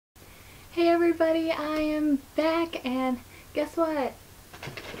Hey everybody, I am back, and guess what?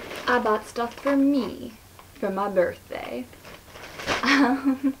 I bought stuff for me for my birthday.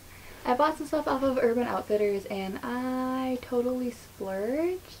 I bought some stuff off of Urban Outfitters and I totally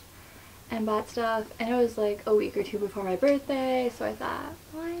splurged and bought stuff, and it was like a week or two before my birthday, so I thought,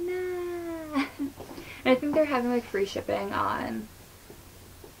 why not? And I think they're having like free shipping on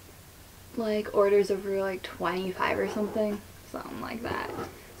like orders over like $25 or something like that.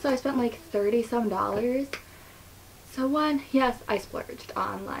 So I spent like $30-some. So one, yes, I splurged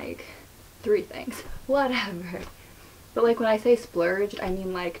on like 3 things, whatever. But like when I say splurged, I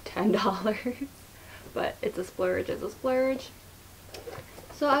mean like $10. But it's a splurge, it's a splurge.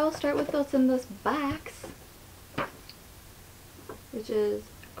 So I will start with what's in this box, which is,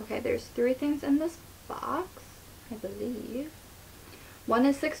 okay, there's 3 things in this box, I believe. One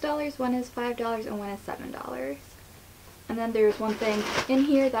is $6, one is $5, and one is $7. And then there's one thing in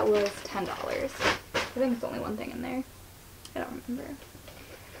here that was $10. I think it's only one thing in there. I don't remember.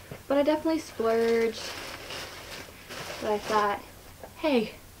 But I definitely splurged. But I thought,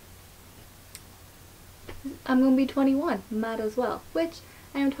 hey, I'm going to be 21. Might as well. Which,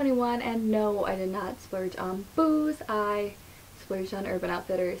 I am 21, and no, I did not splurge on booze. I splurged on Urban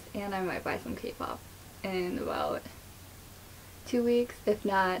Outfitters, and I might buy some K-pop in about 2 weeks, if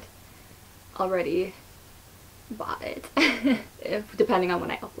not already bought it, depending on when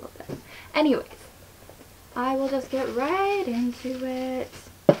I upload this. Anyways, I will just get right into it.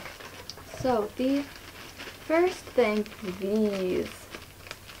 So the first thing, these,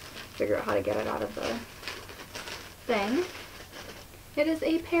 figure out how to get it out of the thing. It is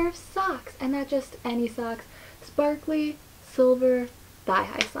a pair of socks, and not just any socks, sparkly silver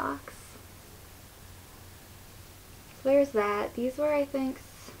thigh-high socks. So there's that. These were, I think,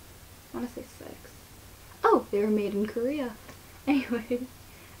 I want to say 6. Oh, they were made in Korea. Anyway,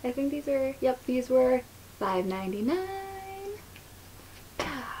 I think these are, yep, these were $5.99.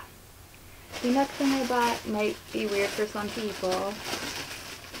 Yeah. The next thing I bought might be weird for some people.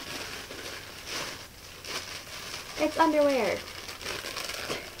 It's underwear.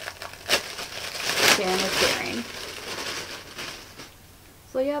 Karen is sharing.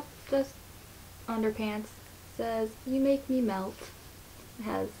 So yep, just underpants. Says, "You make me melt." It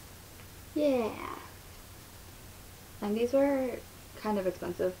has, yeah. And these were kind of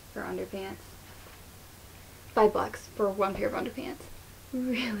expensive for underpants. $5 for one pair of underpants.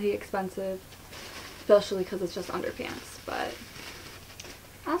 Really expensive. Especially because it's just underpants. But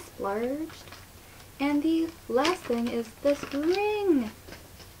I splurged. And the last thing is this ring.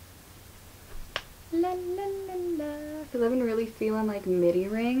 La la la la. Because I've been really feeling like midi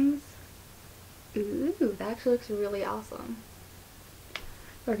rings. Ooh, that actually looks really awesome.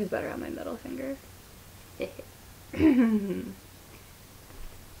 Works better on my middle finger. Can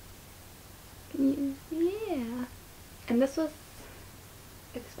you? Yeah. And this was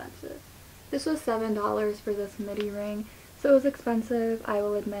expensive. This was $7 for this midi ring. So it was expensive, I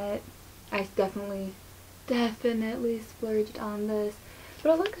will admit. I definitely splurged on this.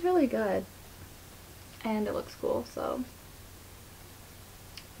 But it looks really good. And it looks cool, so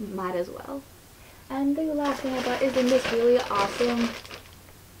might as well. And the last thing I bought is in this really awesome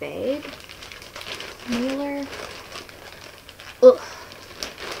bag. Mailer. Ugh.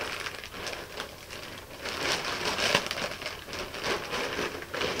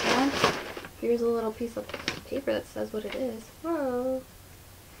 And here's a little piece of paper that says what it is. Whoa.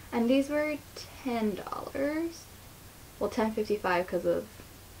 And these were $10. Well, $10.55 because of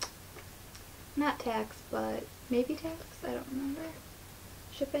not tax, but maybe tax? I don't remember.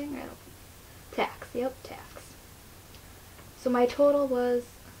 Shipping? I don't know. Tax. Yep, tax. So my total was,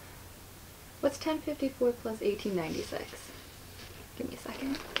 what's $10.54 plus $18.96? Give me a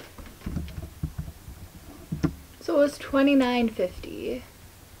second. So it was $29.50.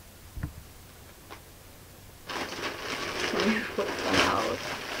 Let me flip them out.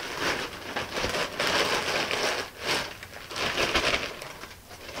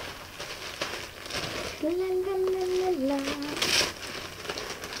 La la la la la.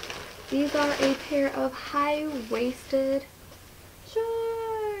 These are a pair of high-waisted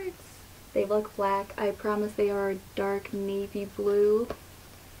shorts. They look black. I promise they are dark navy blue.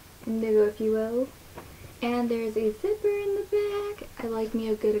 Indigo, if you will. And there's a zipper in the back. I like me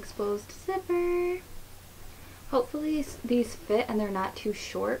a good exposed zipper. Hopefully these fit and they're not too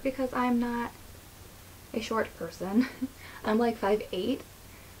short because I'm not a short person. I'm like 5'8".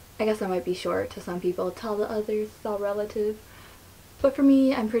 I guess I might be short to some people. Tall to others, it's all relative. But for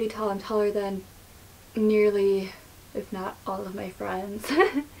me, I'm pretty tall. I'm taller than nearly, if not all of my friends.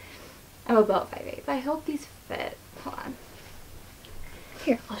 I'm about 5'8", but I hope these fit. Hold on.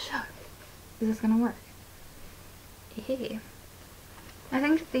 Here, I'll show you. Is this gonna work? Hey. I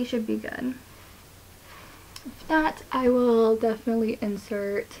think they should be good. If not, I will definitely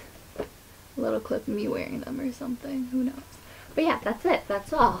insert a little clip of me wearing them or something. Who knows? But yeah, that's it.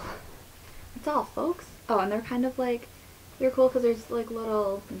 That's all. That's all, folks. Oh, and they're kind of like, they're cool because there's like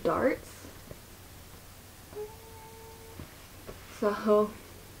little darts. So,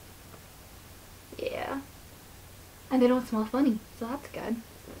 yeah. And they don't smell funny, so that's good.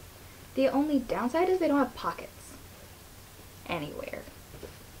 The only downside is they don't have pockets anywhere.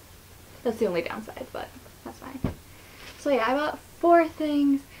 That's the only downside, but that's fine. So yeah, I bought 4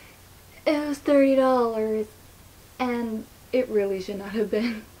 things. It was $30, and it really should not have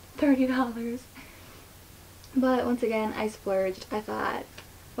been $30. But once again, I splurged. I thought,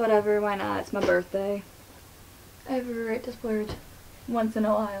 whatever, why not? It's my birthday. I have a right to splurge once in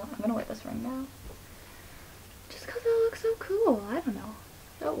a while. I'm gonna wear this ring now. Just because it looks so cool. I don't know.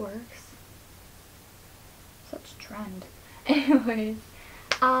 It works. Such trend. Anyways,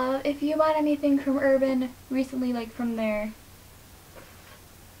 if you bought anything from Urban recently, like from their,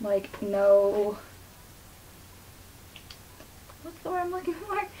 like, no, what's the word I'm looking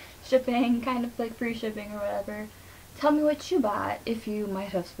for? Shipping, kind of like free shipping or whatever. Tell me what you bought, if you might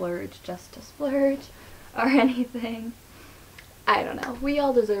have splurged just to splurge or anything. I don't know. We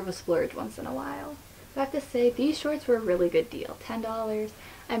all deserve a splurge once in a while. I have to say, these shorts were a really good deal. $10.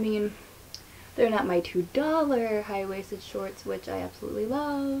 I mean, they're not my $2 high-waisted shorts, which I absolutely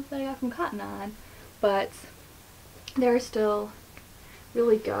love, that I got from Cotton On, but they're still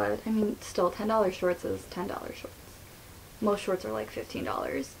really good. I mean, still, $10 shorts is $10 shorts. Most shorts are like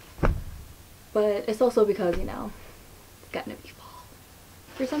 $15. But it's also because, you know, it's getting to be fall.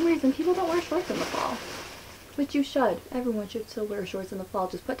 For some reason, people don't wear shorts in the fall. Which you should. Everyone should still wear shorts in the fall.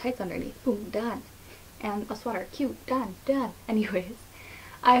 Just put tights underneath. Boom, done. And a sweater. Cute. Done. Done. Anyways,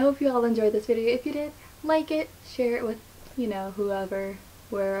 I hope you all enjoyed this video. If you did, like it, share it with, you know, whoever,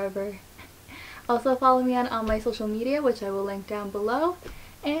 wherever. Also follow me on all my social media, which I will link down below.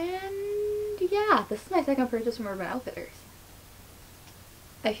 And yeah, this is my second purchase from Urban Outfitters.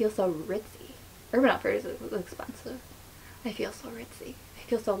 I feel so ritzy. Urban Outfitters is expensive. I feel so ritzy. I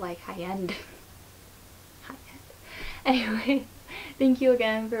feel so like high-end. High-end. Anyway, thank you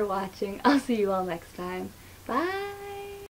again for watching. I'll see you all next time. Bye!